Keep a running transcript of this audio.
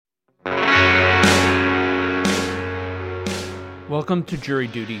Welcome to Jury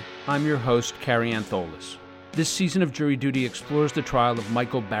Duty. I'm your host, Carrie Antholis. This season of Jury Duty explores the trial of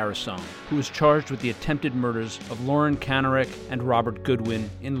Michael Barrassone, who was charged with the attempted murders of Lauren Kanarek and Robert Goodwin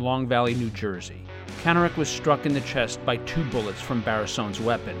in Long Valley, New Jersey. Kanarek was struck in the chest by 2 bullets from Barrassone's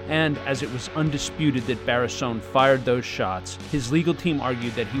weapon, and as it was undisputed that Barrassone fired those shots, his legal team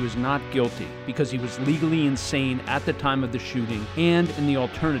argued that he was not guilty because he was legally insane at the time of the shooting, and in the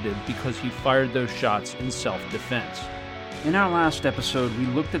alternative because he fired those shots in self-defense. In our last episode, we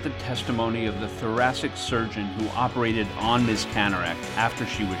looked at the testimony of the thoracic surgeon who operated on Ms. Kanarek after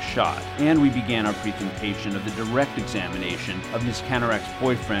she was shot, and we began our presentation of the direct examination of Ms. Kanarek's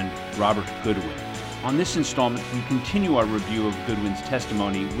boyfriend, Robert Goodwin. On this installment, we continue our review of Goodwin's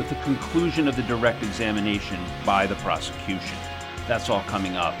testimony with the conclusion of the direct examination by the prosecution. That's all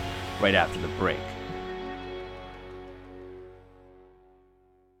coming up right after the break.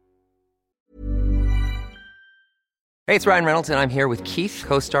 Hey, it's Ryan Reynolds, and I'm here with Keith,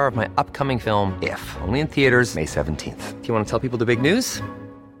 co-star of my upcoming film, If, only in theaters May 17th. Do you want to tell people the big news?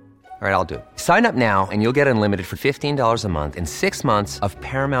 All right, I'll do it. Sign up now and you'll get unlimited for $15 a month and 6 months of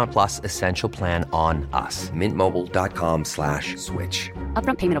Paramount Plus Essential Plan on us. MintMobile.com/switch.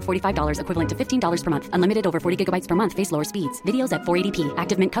 Upfront payment of $45 equivalent to $15 per month. Unlimited over 40 gigabytes per month. Face lower speeds. Videos at 480p.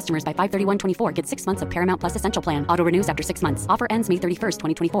 Active Mint customers by 531.24 get 6 months of Paramount Plus Essential Plan. Auto renews after 6 months. Offer ends May 31st,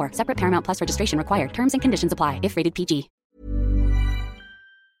 2024. Separate Paramount Plus registration required. Terms and conditions apply if rated PG.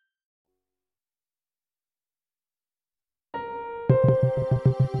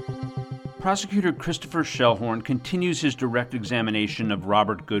 Prosecutor Christopher Schellhorn continues his direct examination of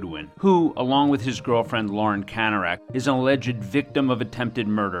Robert Goodwin, who, along with his girlfriend Lauren Kanarek, is an alleged victim of attempted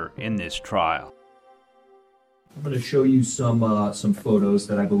murder in this trial. I'm going to show you some photos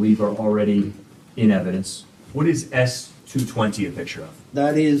that I believe are already in evidence. What is S220 a picture of?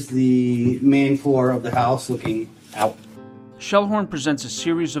 That is the main floor of the house looking out. Schellhorn presents a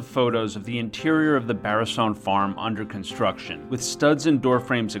series of photos of the interior of the Barrassone farm under construction, with studs and door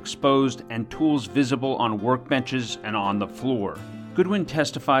frames exposed and tools visible on workbenches and on the floor. Goodwin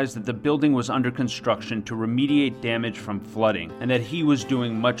testifies that the building was under construction to remediate damage from flooding, and that he was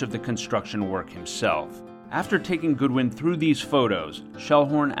doing much of the construction work himself. After taking Goodwin through these photos,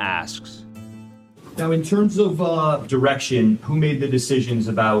 Schellhorn asks, Now, in terms of direction, who made the decisions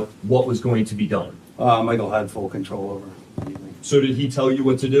about what was going to be done? Michael had full control over everything. So did he tell you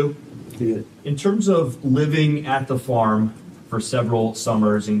what to do? He did. In terms of living at the farm for several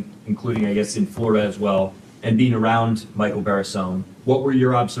summers, including, I guess, in Florida as well, and being around Michael Barrassone, what were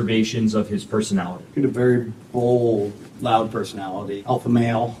your observations of his personality? He had a very bold, loud personality. Alpha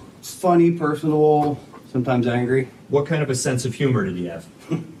male. Funny, personable, sometimes angry. What kind of a sense of humor did he have?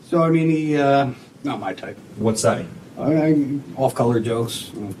 So, I mean, he, not my type. What's that mean? Off-color jokes,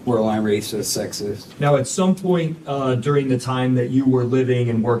 borderline racist, sexist. Now, at some point during the time that you were living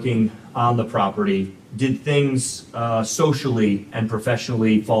and working on the property, did things socially and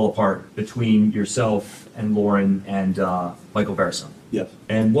professionally fall apart between yourself and Lauren and Michael Barrassone? Yes.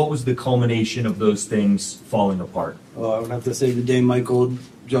 And what was the culmination of those things falling apart? I would have to say the day Michael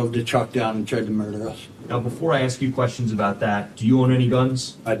drove the truck down and tried to murder us. Now, before I ask you questions about that, do you own any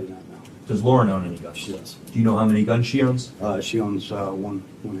guns? I do not know. Does Lauren own any guns? She does. Do you know how many guns she owns? She owns one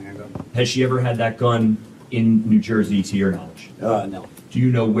handgun. Has she ever had that gun in New Jersey, to your knowledge? No. Do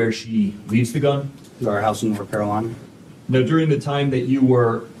you know where she leaves the gun? Our house in North Carolina. Now, during the time that you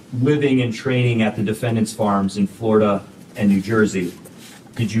were living and training at the defendants' farms in Florida and New Jersey,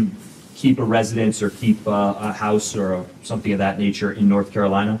 did you keep a residence or keep a house or something of that nature in North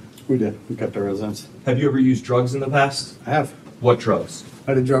Carolina? We did. We kept our residence. Have you ever used drugs in the past? I have. What drugs?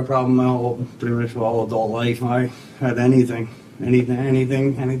 I had a drug problem pretty much all adult life. I had anything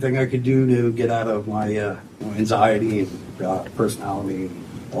I could do to get out of my anxiety and personality and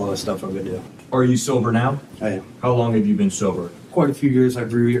all that stuff I would do. Are you sober now? I am. How long have you been sober? Quite a few years.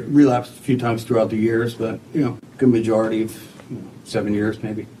 I've relapsed a few times throughout the years, but, good majority of 7 years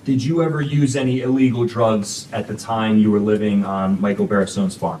maybe. Did you ever use any illegal drugs at the time you were living on Michael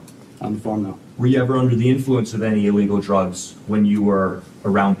Barrassone's farm? On the farm, no. Were you ever under the influence of any illegal drugs when you were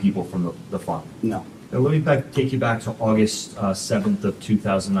around people from the farm? No. Now let me take you back to August 7th of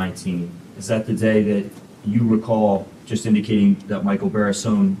 2019. Is that the day that you recall just indicating that Michael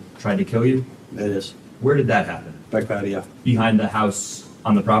Barrassone tried to kill you? It is. Where did that happen? Back patio. Behind the house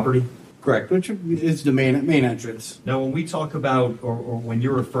on the property? Correct, which is the main entrance. Now, when we talk about, or when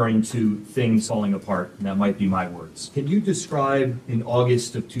you're referring to things falling apart, and that might be my words, can you describe in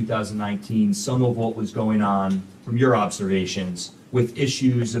August of 2019 some of what was going on from your observations with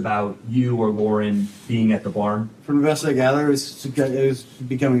issues about you or Lauren being at the barn? From the best I gather, it was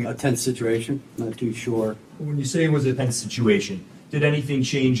becoming a tense situation. Not too sure. When you say it was a tense situation, did anything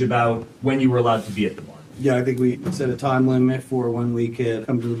change about when you were allowed to be at the barn? Yeah, I think we set a time limit for when we could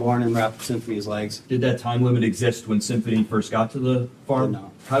come to the barn and wrap Symphony's legs. Did that time limit exist when Symphony first got to the farm?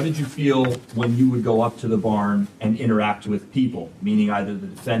 No. How did you feel when you would go up to the barn and interact with people, meaning either the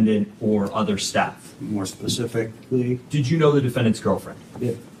defendant or other staff? More specifically, Did you know the defendant's girlfriend?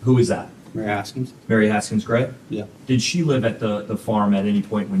 yeah, Who is that? Mary Haskins. Mary Haskins Gray? Yeah, Did she live at the farm at any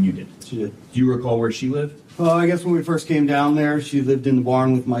point when you did? she did. Do you recall where she lived? Well, I guess when we first came down there, she lived in the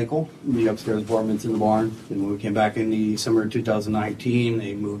barn with Michael, the upstairs apartments in the barn. And when we came back in the summer of 2019,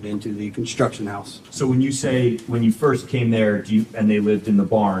 they moved into the construction house. So when you say when you first came there, and they lived in the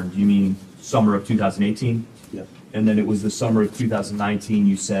barn, do you mean summer of 2018? Yeah. And then it was the summer of 2019.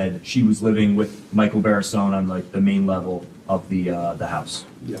 You said she was living with Michael Barrasone on like the main level of the house.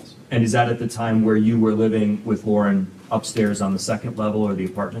 Yes. And is that at the time where you were living with Lauren upstairs on the second level or the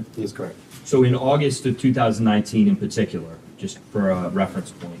apartment? That's correct. So in August of 2019 in particular, just for a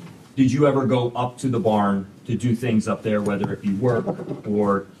reference point, did you ever go up to the barn to do things up there, whether it be work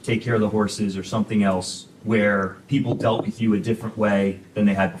or take care of the horses or something else, where people dealt with you a different way than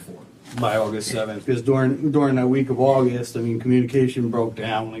they had before? By August 7th, because during that week of August, I mean, communication broke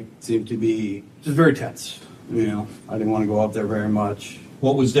down. Like, it seemed to be just very tense. You know, I didn't want to go up there very much.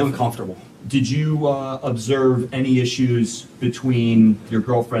 What was different? Uncomfortable. Did you observe any issues between your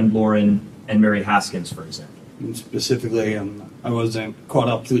girlfriend Lauren and Mary Haskins, for example? And specifically, I wasn't caught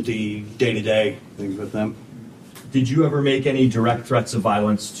up to the day-to-day things with them. Did you ever make any direct threats of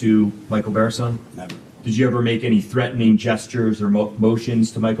violence to Michael Barrasone? Never. Did you ever make any threatening gestures or motions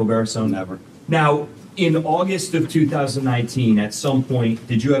to Michael Barrasone? Never. Now, in August of 2019, at some point,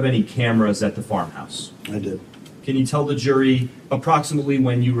 did you have any cameras at the farmhouse? I did. Can you tell the jury approximately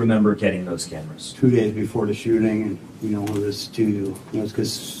when you remember getting those cameras? 2 days before the shooting, and it was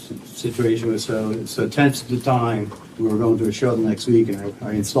because the situation was so tense at the time. We were going to a show the next week, and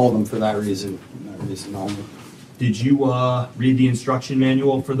I installed them for that reason only. Did you read the instruction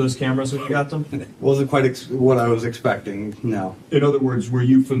manual for those cameras when you got them? It wasn't quite what I was expecting, no. In other words, were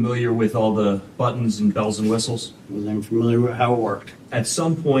you familiar with all the buttons and bells and whistles? I wasn't familiar with how it worked. At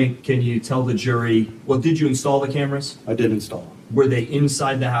some point, can you tell the jury, well, did you install the cameras? I did install them. Were they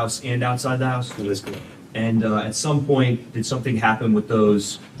inside the house and outside the house? That is good. And at some point, did something happen with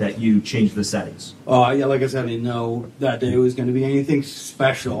those that you changed the settings? Yeah, like I said, I didn't know that day was going to be anything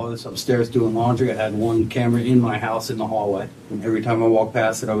special. I was upstairs doing laundry. I had one camera in my house in the hallway. And every time I walked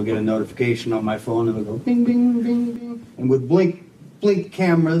past it, I would get a notification on my phone. It would go bing, bing, bing, bing. And with blink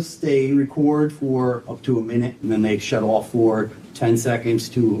cameras, they record for up to a minute, and then they shut off for 10 seconds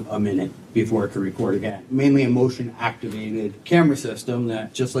to a minute before it could record again. Mainly a motion-activated camera system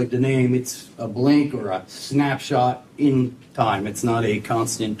that, just like the name, it's a blink or a snapshot in time. It's not a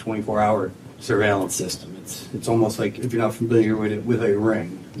constant 24-hour surveillance system. It's almost like, if you're not familiar with it, with a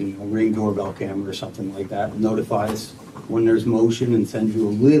Ring, Ring doorbell camera or something like that. It notifies when there's motion and sends you a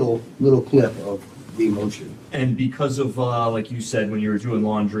little clip of the motion. And because of, like you said, when you were doing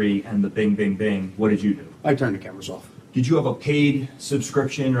laundry and the bing, bing, bing, what did you do? I turned the cameras off. Did you have a paid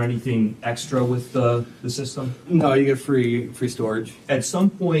subscription or anything extra with the system? No, you get free storage. At some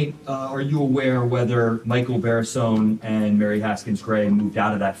point, are you aware whether Michael Barrasone and Mary Haskins Gray moved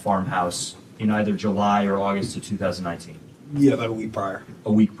out of that farmhouse in either July or August of 2019? Yeah, about a week prior.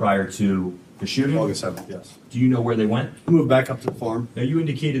 A week prior to the shooting? August 7th, yes. Do you know where they went? I moved back up to the farm. Now, you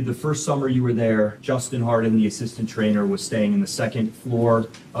indicated the first summer you were there, Justin Hardin, the assistant trainer, was staying in the second floor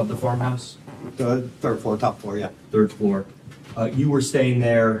of the farmhouse? The third floor, top floor, yeah. Third floor. You were staying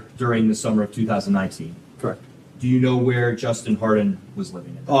there during the summer of 2019. Correct. Do you know where Justin Hardin was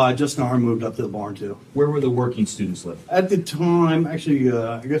living at? Justin Hardin moved up to the barn, too. Where were the working students living? At the time, actually,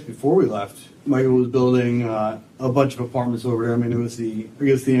 I guess before we left, Michael was building a bunch of apartments over there. I mean, it was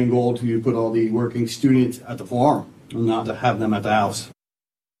the end goal to put all the working students at the farm and not to have them at the house.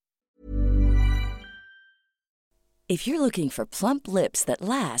 If you're looking for plump lips that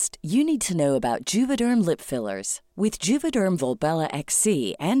last, you need to know about Juvederm lip fillers. With Juvederm Volbella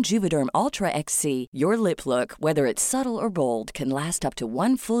XC and Juvederm Ultra XC, your lip look, whether it's subtle or bold, can last up to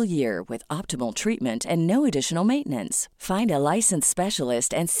 1 full year with optimal treatment and no additional maintenance. Find a licensed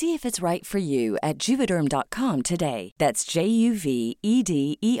specialist and see if it's right for you at Juvederm.com today. That's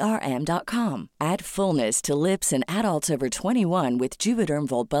JUVEDERM.com. Add fullness to lips in adults over 21 with Juvederm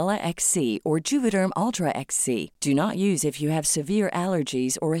Volbella XC or Juvederm Ultra XC. Do not use if you have severe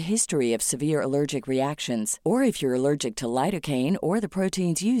allergies or a history of severe allergic reactions, or if you're allergic to lidocaine or the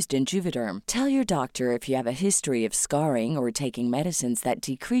proteins used in Juvederm. Tell your doctor if you have a history of scarring or taking medicines that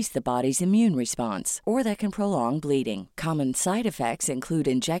decrease the body's immune response or that can prolong bleeding. Common side effects include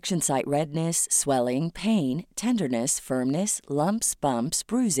injection site redness, swelling, pain, tenderness, firmness, lumps, bumps,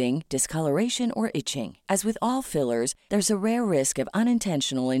 bruising, discoloration, or itching. As with all fillers, there's a rare risk of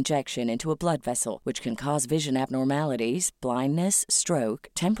unintentional injection into a blood vessel, which can cause vision abnormalities, blindness, stroke,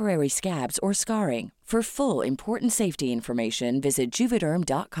 temporary scabs, or scarring. For full, important safety information, visit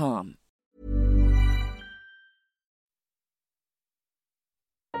Juvederm.com.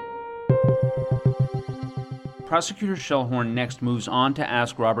 Prosecutor Shellhorn next moves on to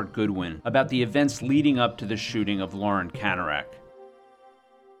ask Robert Goodwin about the events leading up to the shooting of Lauren Kanarak.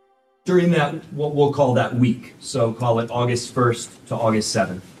 During that, what we'll call that week, so call it August 1st to August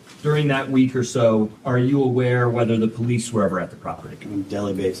 7th. During that week or so, are you aware whether the police were ever at the property? On a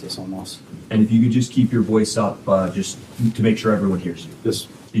daily basis, almost. And if you could just keep your voice up, just to make sure everyone hears you. Just.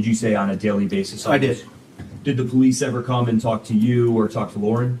 Did you say on a daily basis? I did. Did the police ever come and talk to you or talk to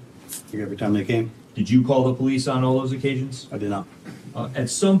Lauren? Every time they came. Did you call the police on all those occasions? I did not.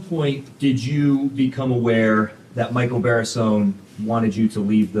 At some point, did you become aware that Michael Barrasone wanted you to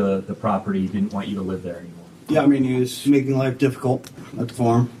leave the property, didn't want you to live there anymore? Yeah, I mean, he was making life difficult at the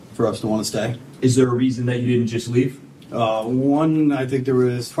farm for us to want to stay. Is there a reason that you didn't just leave? One, I think there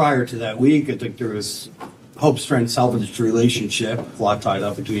was, prior to that week, I think there was hopes trying to salvage the relationship. A lot tied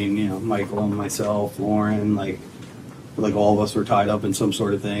up between, Michael and myself, Lauren, like all of us were tied up in some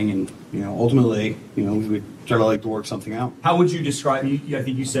sort of thing. And, ultimately, we would try to work something out. How would you describe, I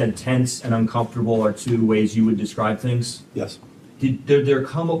think you said tense and uncomfortable are two ways you would describe things? Yes. Did there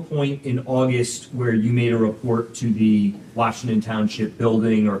come a point in August where you made a report to the Washington Township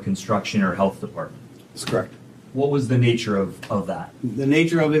Building or Construction or Health Department? That's correct. What was the nature of that? The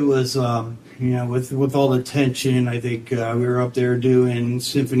nature of it was, with all the tension, I think we were up there doing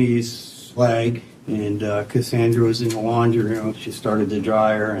Symphony's flag, and Cassandra was in the laundry room. She started the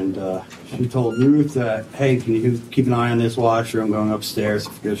dryer, and she told Ruth that, hey, can you keep an eye on this washer? I'm going upstairs.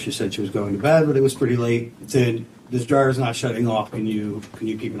 Because she said she was going to bed, but it was pretty late. It said, this dryer's not shutting off. Can you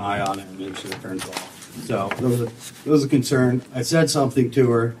keep an eye on it and make sure it turns off? So it was a concern. I said something to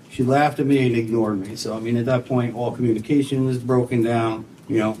her. She laughed at me and ignored me. So, at that point, all communication is broken down.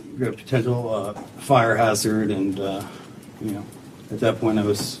 You got a potential fire hazard. And, at that point, I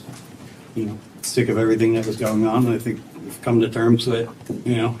was, sick of everything that was going on. And I think we've come to terms that,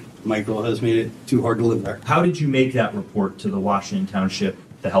 Michael has made it too hard to live there. How did you make that report to the Washington Township,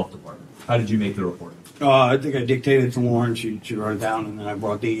 the Health Department? How did you make the report? I think I dictated to Lauren. She wrote it down, and then I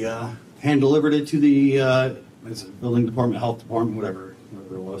brought hand-delivered it to the building department, health department, whatever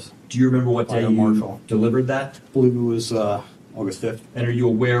it was. Do you remember what day you delivered that? I believe it was August 5th. And are you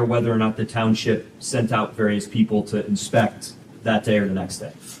aware whether or not the township sent out various people to inspect that day or the next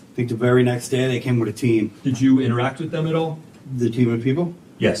day? I think the very next day they came with a team. Did you interact with them at all? The team of people?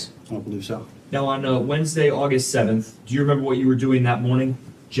 Yes. I don't believe so. Now, on Wednesday, August 7th, do you remember what you were doing that morning,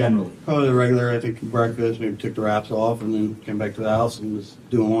 generally? Probably the regular, I think, breakfast, maybe took the wraps off, and then came back to the house and was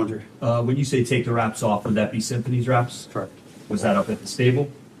doing laundry. When you say take the wraps off, would that be Symphony's wraps? Correct. Was that up at the stable?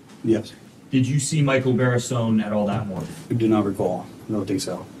 Yes. Did you see Michael Barrasone at all that morning? I do not recall. I don't think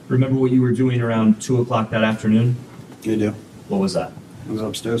so. Remember what you were doing around 2 o'clock that afternoon? I do. What was that? I was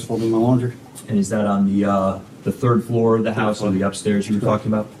upstairs folding my laundry. And is that on the third floor of the house or the upstairs you were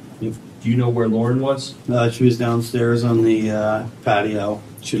talking about? Yep. Do you know where Lauren was? She was downstairs on the patio.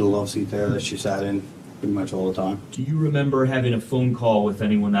 She had a love seat there that she sat in pretty much all the time. Do you remember having a phone call with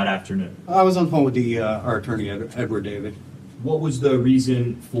anyone that afternoon? I was on the phone with our attorney, Edward David. What was the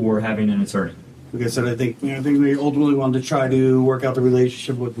reason for having an attorney? Like I said, I think we ultimately wanted to try to work out the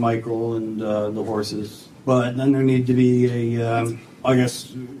relationship with Michael and the horses, but then there needed to be a. I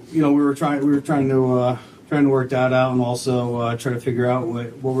guess we were trying to work that out, and also try to figure out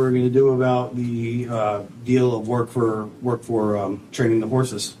what we were going to do about the deal of work for training the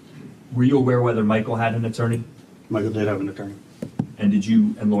horses. Were you aware whether Michael had an attorney? Michael did have an attorney. And did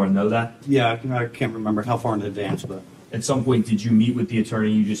you and Lauren know that? Yeah, I can't remember how far in advance, but at some point, did you meet with the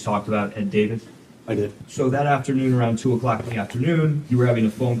attorney you just talked about, Ed David? I did. So that afternoon, around 2 o'clock in the afternoon, you were having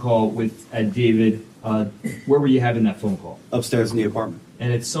a phone call with Ed David. Where were you having that phone call? Upstairs in the apartment.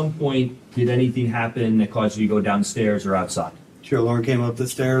 And at some point, did anything happen that caused you to go downstairs or outside? Sure, Lauren came up the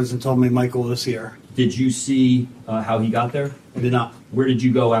stairs and told me Michael was here. Did you see how he got there? I did not. Where did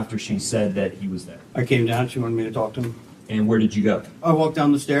you go after she said that he was there? I came down. She wanted me to talk to him. And where did you go? I walked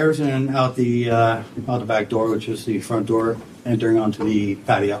down the stairs and out the back door, which is the front door, entering onto the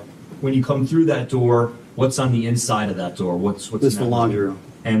patio. When you come through that door, what's on the inside of that door? What's This is in the that laundry door? room.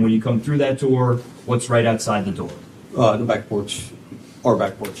 And when you come through that door, what's right outside the door? The back porch. Our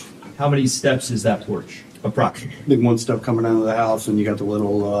back porch. How many steps is that porch, approximately? Big one step coming out of the house, and you got the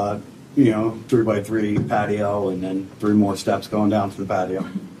little, 3x3 patio, and then 3 more steps going down to the patio.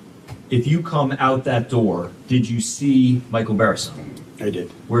 If you come out that door, did you see Michael Barrason? I did.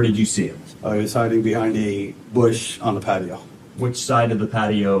 Where did you see him? I was hiding behind a bush on the patio. Which side of the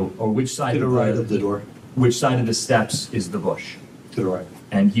patio, or which side To the of right of the door. Which side of the steps is the bush? To the right.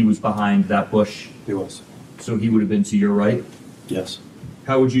 And he was behind that bush, He was. so he would have been to your right. Yes.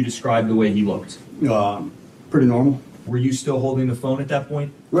 How would you describe the way he looked? Pretty normal. Were you still holding the phone at that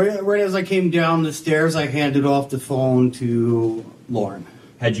point? Right as I came down the stairs, I handed off the phone to Lauren.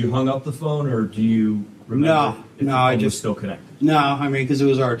 Had you hung up the phone, or do you remember if the I phone was just still connected? No, I mean, because it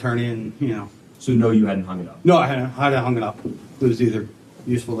was our attorney, and So no, you hadn't hung it up. No, I hadn't hung it up. It was either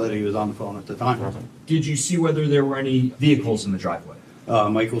useful that he was on the phone at the time. Did you see whether there were any vehicles in the driveway?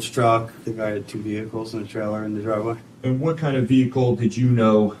 Michael's truck. The guy had 2 vehicles and a trailer in the driveway. And what kind of vehicle did you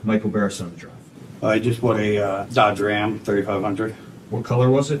know Michael Barrason drove? I just bought a Dodge Ram 3500, What color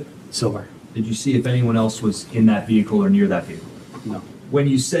was it? silver. Did you see if anyone else was in that vehicle or near that vehicle? No, When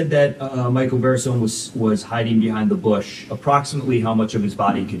you said that Michael Barrason was hiding behind the bush, approximately how much of his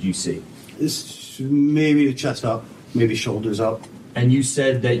body could you see? it's maybe the chest up, maybe shoulders up. And you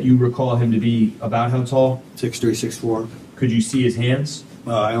said that you recall him to be about how tall? 6'3", 6'4". Could you see his hands?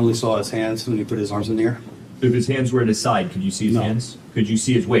 I only saw his hands when he put his arms in the air. If his hands were at his side, could you see his No. hands? Could you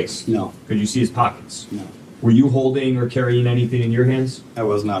see his waist? No. Could you see his pockets? No, Were you holding or carrying anything in your hands? I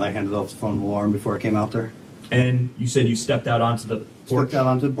was not. I handed off the phone to Lauren before I came out there. And you said you stepped out onto the porch. Stepped out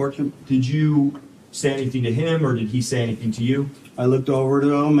onto the porch. Did you say anything to him, or did he say anything to you? I looked over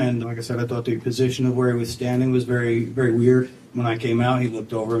to him, and like I said, I thought the position of where he was standing was very, very weird. When I came out, he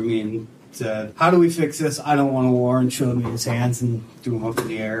looked over at me and said, "How do we fix this? I don't want a war," and showed me his hands and threw them up in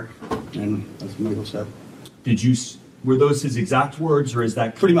the air. And that's what Michael said. Did you? Were those his exact words, or is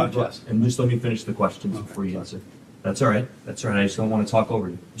that Pretty much, yes. And just let me finish the questions before you answer. That's all right. That's all right. I just don't want to talk over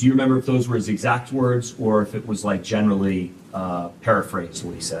you. Do you remember if those were his exact words, or if it was like generally paraphrased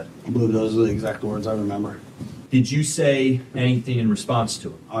what he said? I believe those are the exact words I remember. Did you say anything in response to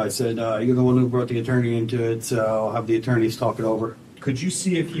him? I said, "You're the one who brought the attorney into it, so I'll have the attorneys talk it over." Could you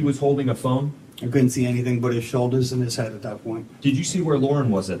see if he was holding a phone? I couldn't see anything but his shoulders and his head at that point. Did you see where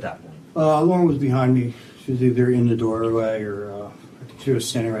Lauren was at that point? Lauren was behind me. She was either in the doorway or I think she was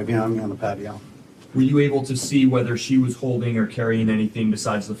standing right behind me on the patio. Were you able to see whether she was holding or carrying anything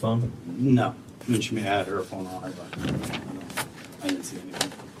besides the phone? No. I mean, she may have had her phone on her, but I didn't see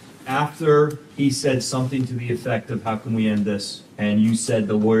anything. After he said something to the effect of, "How can we end this?" and you said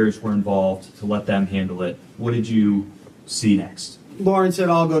the lawyers were involved to let them handle it, what did you see next? Lauren said,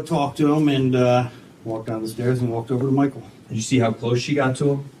 "I'll go talk to him," and walked down the stairs and walked over to Michael. Did you see how close she got to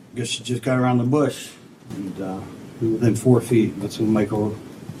him? I guess she just got around the bush. And within 4 feet, that's when Michael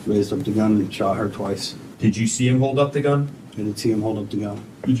raised up the gun and shot her twice. Did you see him hold up the gun? I didn't see him hold up the gun.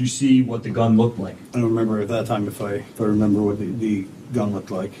 Did you see what the gun looked like? I don't remember at that time if I remember what the gun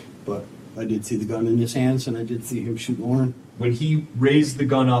looked like, but I did see the gun in his hands, and I did see him shoot Lauren. When he raised the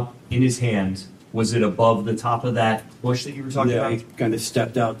gun up in his hand, was it above the top of that bush that you were talking Yeah, about? he kind of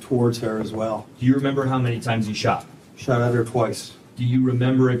stepped out towards her as well. Do you remember how many times he shot? Shot at her twice. Do you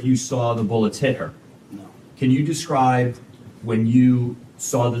remember if you saw the bullets hit her? No. Can you describe when you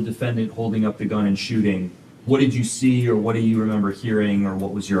saw the defendant holding up the gun and shooting, what did you see, or what do you remember hearing, or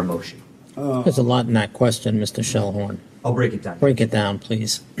what was your emotion? There's a lot in that question, Mr. Shellhorn. I'll break it down. Break it down,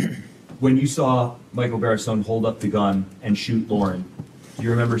 please. When you saw Michael Barrason hold up the gun and shoot Lauren, do you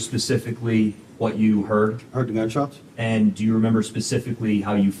remember specifically what you heard? Heard the gunshots? And do you remember specifically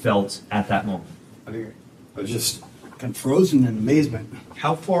how you felt at that moment? I was just kind of frozen in amazement.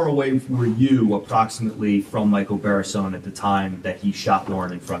 How far away were you approximately from Michael Barrason at the time that he shot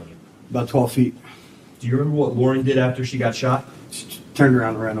Lauren in front of you? About 12 feet. Do you remember what Lauren did after she got shot? She turned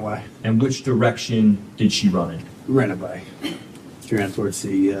around and ran away. And which direction did she run in? Ran away. She ran towards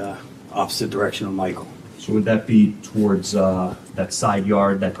the opposite direction of Michael. So would that be towards that side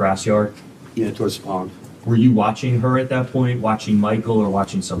yard, that grass yard? Yeah, towards the pond. Were you watching her at that point, watching Michael, or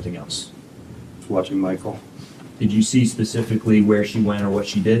watching something else? Watching Michael. Did you see specifically where she went or what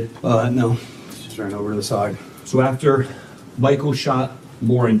she did? No. She's ran over to the side. So after Michael shot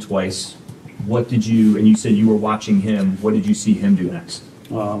Lauren twice, what did you, and you said you were watching him, what did you see him do next?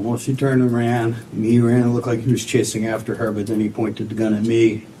 Well, she turned and ran. He ran. It looked like he was chasing after her, but then he pointed the gun at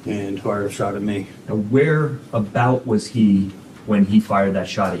me and fired a shot at me. Now, where about was he when he fired that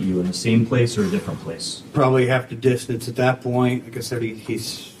shot at you? In the same place or a different place? Probably half the distance at that point. Like I said, he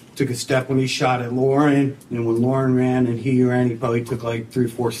took a step when he shot at Lauren, and when Lauren ran and he ran, he probably took like 3 or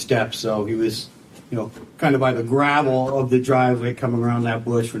 4 steps. So he was, kind of by the gravel of the driveway coming around that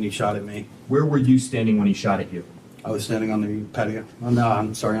bush when he shot at me. Where were you standing when he shot at you? I was standing on the patio. On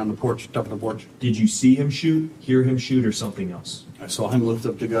the porch, top of the porch. Did you see him shoot, hear him shoot, or something else? I saw him lift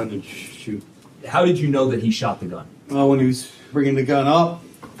up the gun and shoot. How did you know that he shot the gun? Well, when he was bringing the gun up,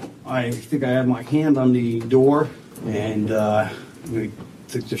 I think I had my hand on the door, and we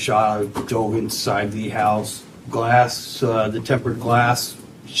took the shot. I dove inside the house. Glass, the tempered glass,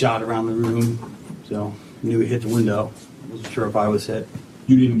 shot around the room, so I knew he hit the window. Wasn't sure if I was hit.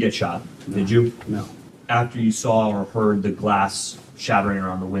 You didn't get shot, did you? No. After you saw or heard the glass shattering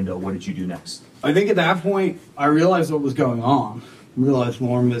around the window, what did you do next? I think at that point, I realized what was going on. I realized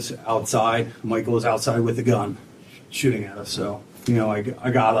Lauren was outside. Michael was outside with a gun, shooting at us. So,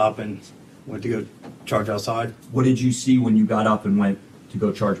 I got up and went to go charge outside. What did you see when you got up and went to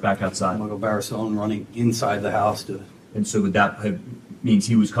go charge back outside? Michael Barasone running inside the house. And so would that means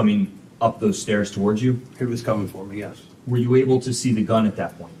he was coming up those stairs towards you? He was coming for me, yes. Were you able to see the gun at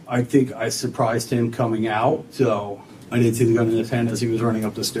that point? I think I surprised him coming out, so I didn't see the gun in his hand as he was running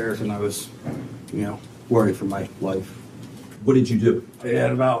up the stairs, and I was, worried for my life. What did you do? I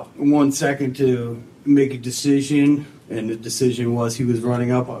had about 1 second to make a decision, and the decision was he was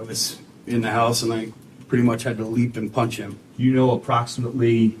running up. I was in the house, and I pretty much had to leap and punch him. Do you know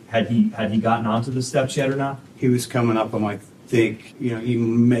approximately had he gotten onto the steps yet or not? He was coming up on my think, he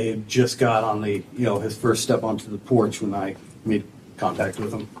may have just got on the, his first step onto the porch when I made contact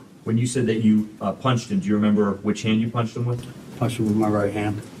with him. When you said that you punched him, do you remember which hand you punched him with? Punched him with my right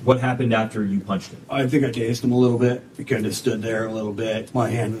hand. What happened after you punched him? I think I dazed him a little bit. He kind of stood there a little bit. My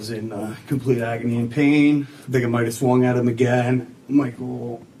hand was in complete agony and pain. I think I might have swung at him again.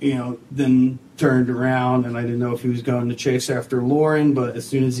 Michael, then turned around, and I didn't know if he was going to chase after Lauren, but as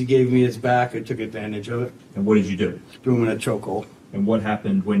soon as he gave me his back, I took advantage of it. And what did you do? Threw him in a chokehold. And what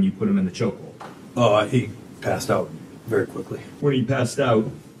happened when you put him in the chokehold? He passed out very quickly. When he passed out,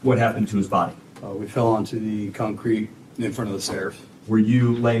 what happened to his body? We fell onto the concrete in front of the stairs. Were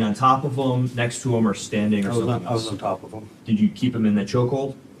you laying on top of him, next to him, or standing or something else? I was on top of him. Did you keep him in the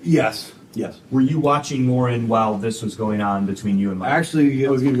chokehold? Yes. Were you watching Lauren while this was going on between you and Mike? Actually, I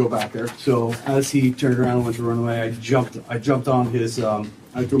was going to go back there. So as he turned around and went to run away, I jumped on his, I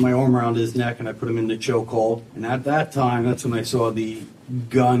threw my arm around his neck and I put him in the chokehold. And at that time, that's when I saw the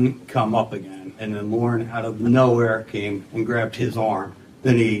gun come up again. And then Lauren, out of nowhere, came and grabbed his arm.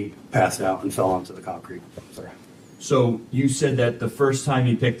 Then he passed out and fell onto the concrete. Sorry. So you said that the first time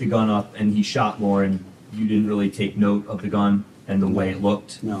he picked the gun up and he shot Lauren, you didn't really take note of the gun and the way it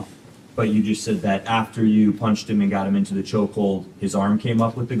looked? No. But you just said that after you punched him and got him into the chokehold, his arm came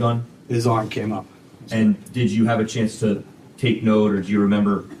up with the gun? His arm came up. And did you have a chance to take note, or do you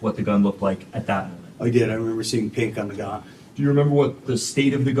remember what the gun looked like at that moment? I did. I remember seeing pink on the gun. Do you remember what the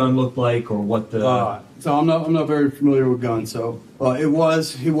state of the gun looked like, or what the... So I'm not very familiar with guns, so it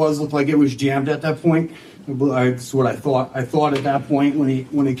looked like it was jammed at that point. That's what I thought. I thought at that point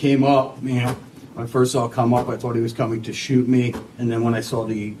when he came up, when I first saw it come up, I thought he was coming to shoot me. And then when I saw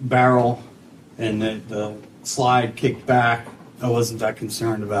the barrel and the slide kicked back, I wasn't that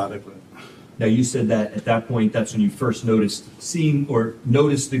concerned about it. But now you said that at that point, that's when you first noticed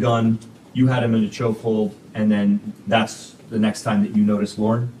the gun. You had him in a chokehold, and then that's the next time that you noticed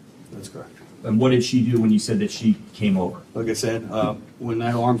Lauren? That's correct. And what did she do when you said that she came over? Like I said, when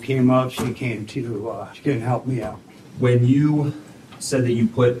that arm came up, she came to help me out. When you said that you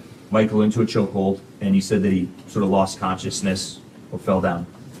put Michael into a chokehold, and you said that he sort of lost consciousness or fell down,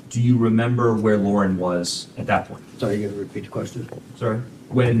 do you remember where Lauren was at that point? Sorry, you got to repeat the question. Sorry?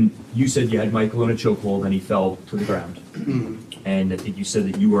 When you said you had Michael in a chokehold and he fell to the ground, and I think you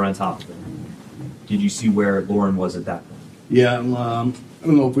said that you were on top of him, did you see where Lauren was at that point? Yeah, I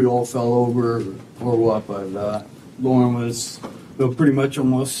don't know if we all fell over or what, but Lauren was pretty much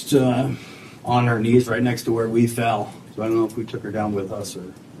almost on her knees right next to where we fell. So I don't know if we took her down with us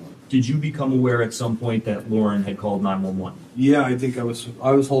or... Did you become aware at some point that Lauren had called 911? Yeah, I think I was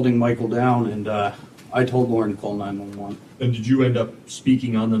holding Michael down, and I told Lauren to call 911. And did you end up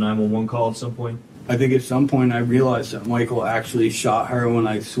speaking on the 911 call at some point? I think at some point I realized that Michael actually shot her when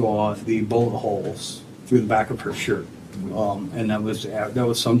I saw the bullet holes through the back of her shirt. And that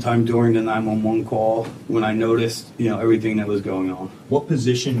was sometime during the 911 call when I noticed, everything that was going on. What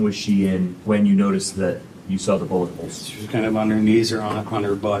position was she in when you noticed that you saw the bullet holes? She was kind of on her knees or on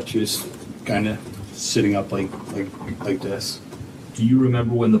her butt. She was kind of sitting up like this. Do you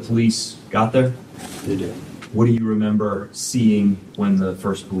remember when the police got there? They did. What do you remember seeing when the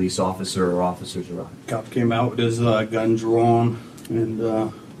first police officer or officers arrived? Cop came out with his gun drawn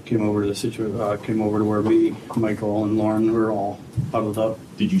and came over to where me, Michael, and Lauren were all huddled up.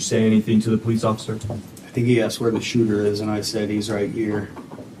 Did you say anything to the police officer? I think he asked where the shooter is, and I said he's right here,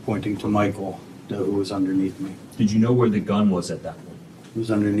 pointing to Michael, who was underneath me. Did you know where the gun was at that point? It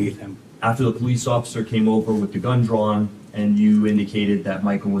was underneath him. After the police officer came over with the gun drawn and you indicated that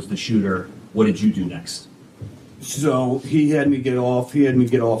Michael was the shooter, what did you do next? So he had me get off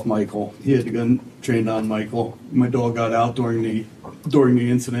Michael. He had the gun trained on Michael. My dog got out during the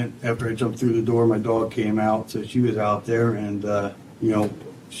incident. After I jumped through the door, my dog came out, so she was out there, and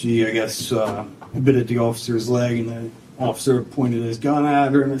she, I guess, bit at the officer's leg, and the officer pointed his gun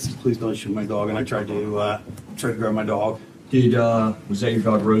at her, and I said, "Please don't shoot my dog." And I tried to grab my dog. Was that your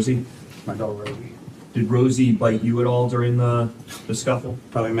dog Rosie? My dog Rosie. Did Rosie bite you at all during the scuffle?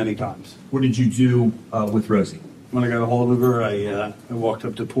 Probably many times. What did you do with Rosie? When I got a hold of her, I walked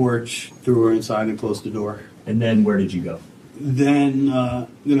up to the porch, threw her inside, and closed the door. And then where did you go? Then I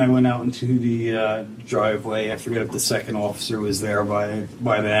went out into the driveway. I forget if the second officer was there by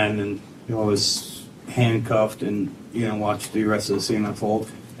then, and I was handcuffed and watched the rest of the scene unfold.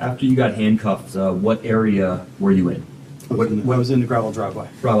 After you got handcuffed, what area were you in? I was in the gravel driveway.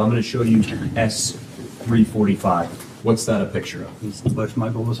 Rob, I'm going to show you S345. What's that a picture of? It's the bush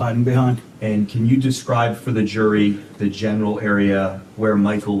Michael was hiding behind. And can you describe for the jury the general area where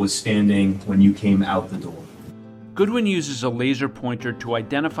Michael was standing when you came out the door? Goodwin uses a laser pointer to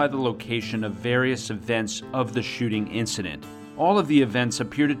identify the location of various events of the shooting incident. All of the events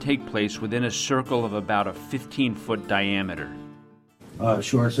appear to take place within a circle of about a 15-foot diameter.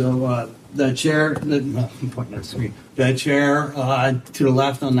 Sure. So the chair, I'm pointing at the screen. That chair to the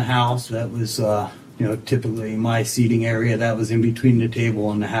left on the house, that was typically my seating area. That was in between the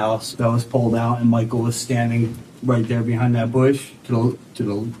table and the house. That was pulled out, and Michael was standing right there behind that bush to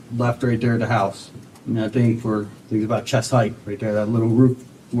the left, right there at the house. And that thing about chest height right there. That little roof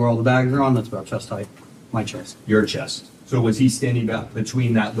where all the bags are on, that's about chest height. My chest. Your chest. So was he standing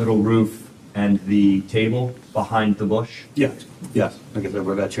between that little roof and the table behind the bush? Yes. I guess that's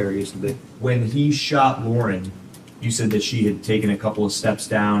where that chair used to be. When he shot Lauren, you said that she had taken a couple of steps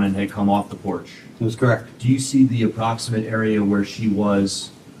down and had come off the porch. That's correct. Do you see the approximate area where she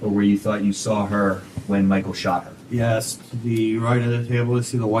was, or where you thought you saw her when Michael shot her? Yes, to the right of the table, you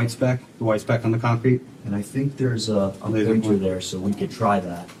see the white speck on the concrete. And I think there's a pointer there, so we could try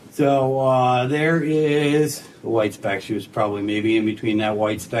that. So there is the white speck. She was probably maybe in between that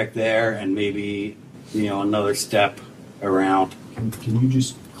white speck there and maybe, another step around. Can you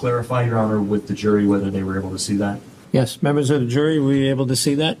just clarify, Your Honor, with the jury whether they were able to see that? Yes, members of the jury, were you able to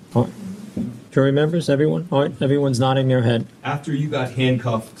see that? Jury members, everyone? All right, everyone's nodding their head. After you got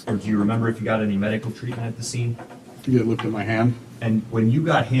handcuffed, or do you remember if you got any medical treatment at the scene? You looked at my hand. And when you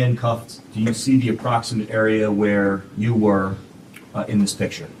got handcuffed, do you see the approximate area where you were in this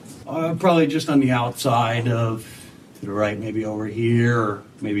picture? Probably just on the outside to the right, maybe over here, or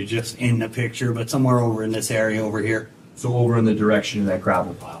maybe just in the picture, but somewhere over in this area over here. So over in the direction of that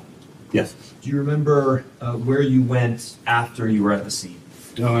gravel pile? Yes. Do you remember where you went after you were at the scene?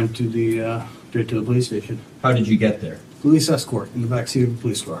 I went to straight to the police station. How did you get there? Police escort in the backseat of the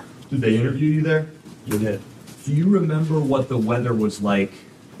police car. Did they interview you there? They did. Do you remember what the weather was like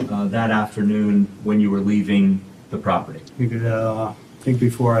that afternoon when you were leaving the property? I think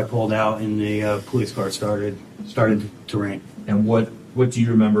before I pulled out and the police car started to rain. And what do you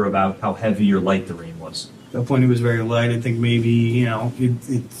remember about how heavy or light the rain was? At that point it was very light. I think maybe,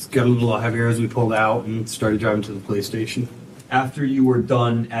 it's got a little heavier as we pulled out and started driving to the police station. After you were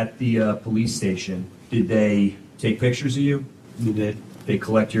done at the police station, did they take pictures of you? They did. They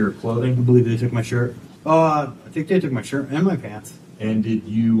collect your I clothing? believe they took my shirt. I think they took my shirt and my pants. And did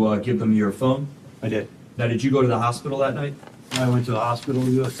you give them your phone? I did. Now, did you go to the hospital that night? I went to the hospital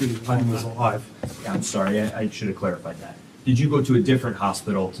to see if I was alive. Yeah, I'm sorry, I should have clarified that. Did you go to a different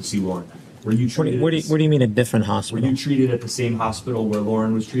hospital to see Lauren? Were you treated? What do you mean a different hospital? Were you treated at the same hospital where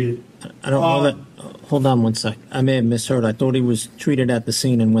Lauren was treated? I don't know that. Hold on one sec. I may have misheard. I thought he was treated at the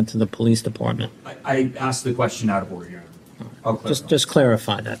scene and went to the police department. I asked the question out of order, Your Honor. I'll clarify. Just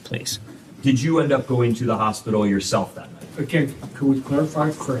clarify that, please. Did you end up going to the hospital yourself that night? Again, could we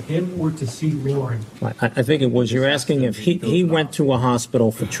clarify for him or to see Lauren? I think it was. You're asking if he went to a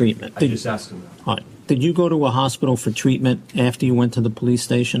hospital for treatment. I just asked him that. All right. Did you go to a hospital for treatment after you went to the police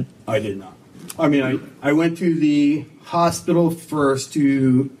station? I did not. I mean, I went to the hospital first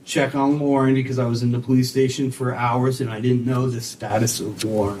to check on Lauren because I was in the police station for hours and I didn't know the status of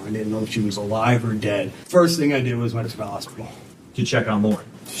Lauren. I didn't know if she was alive or dead. First thing I did was went to the hospital. To check on Lauren?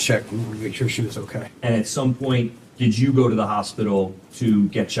 To check and make sure she was okay. And at some point, did you go to the hospital to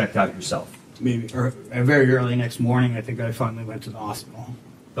get checked out yourself? Maybe, or very early next morning, I think I finally went to the hospital.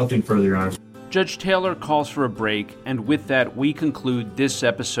 Nothing further, Your Honor. Judge Taylor calls for a break, and with that, we conclude this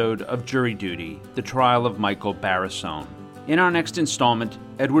episode of Jury Duty, the trial of Michael Barrisone. In our next installment,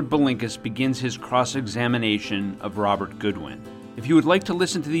 Edward Belinkus begins his cross-examination of Robert Goodwin. If you would like to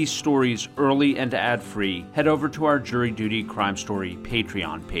listen to these stories early and ad-free, head over to our Jury Duty Crime Story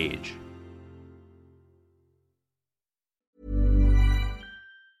Patreon page.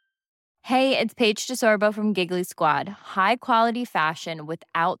 Hey, it's Paige DeSorbo from Giggly Squad. High quality fashion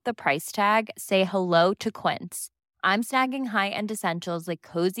without the price tag. Say hello to Quince. I'm snagging high-end essentials like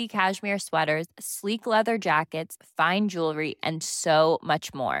cozy cashmere sweaters, sleek leather jackets, fine jewelry, and so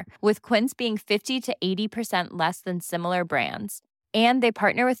much more. With Quince being 50 to 80% less than similar brands. And they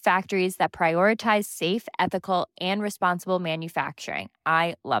partner with factories that prioritize safe, ethical, and responsible manufacturing.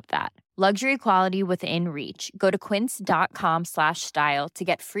 I love that. Luxury quality within reach. Go to quince.com/style to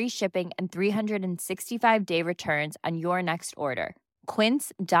get free shipping and 365-day returns on your next order.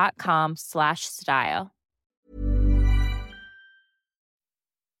 Quince.com/style.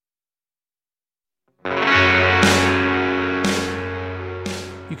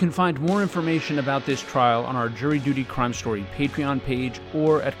 You can find more information about this trial on our Jury Duty Crime Story Patreon page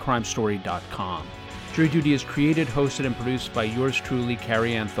or at crimestory.com. Jury Duty is created, hosted, and produced by yours truly,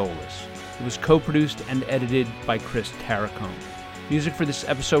 Carrie Antholis. It was co-produced and edited by Chris Tarracone. Music for this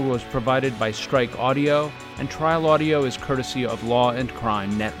episode was provided by Strike Audio, and Trial Audio is courtesy of Law and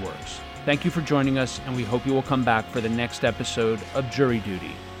Crime Networks. Thank you for joining us, and we hope you will come back for the next episode of Jury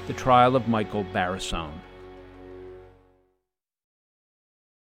Duty, the trial of Michael Barrisone.